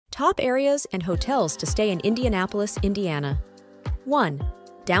Top areas and hotels to stay in Indianapolis, Indiana. 1.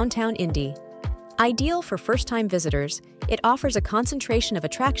 Downtown Indy. Ideal for first-time visitors, it offers a concentration of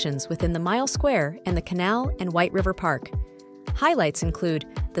attractions within the Mile Square and the Canal and White River Park. Highlights include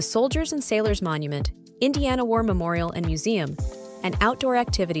the Soldiers and Sailors Monument, Indiana War Memorial and Museum, and outdoor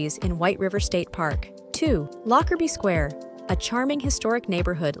activities in White River State Park. 2. Lockerbie Square, a charming historic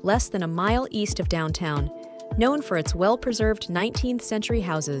neighborhood less than a mile east of downtown, known for its well-preserved 19th-century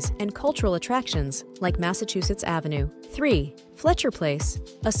houses and cultural attractions like Massachusetts Avenue. 3. Fletcher Place,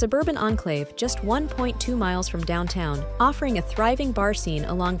 a suburban enclave just 1.2 miles from downtown, offering a thriving bar scene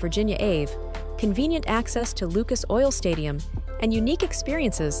along Virginia Ave, convenient access to Lucas Oil Stadium, and unique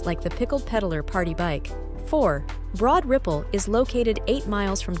experiences like the Pickled Peddler party bike. 4. Broad Ripple is located 8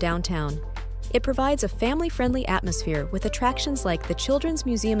 miles from downtown. It provides a family-friendly atmosphere with attractions like the Children's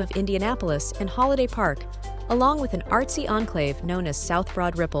Museum of Indianapolis and Holiday Park, along with an artsy enclave known as South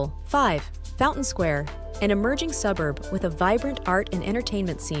Broad Ripple. 5. Fountain Square, an emerging suburb with a vibrant art and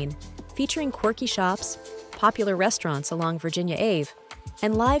entertainment scene, featuring quirky shops, popular restaurants along Virginia Ave,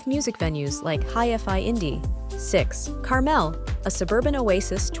 and live music venues like Hi-Fi Indy. 6. Carmel, a suburban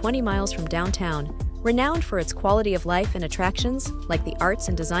oasis 20 miles from downtown, renowned for its quality of life and attractions like the Arts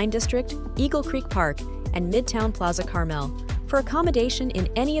and Design District, Eagle Creek Park, and Midtown Plaza Carmel. For accommodation in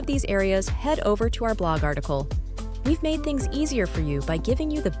any of these areas, head over to our blog article. We've made things easier for you by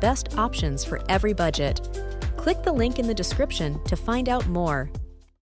giving you the best options for every budget. Click the link in the description to find out more.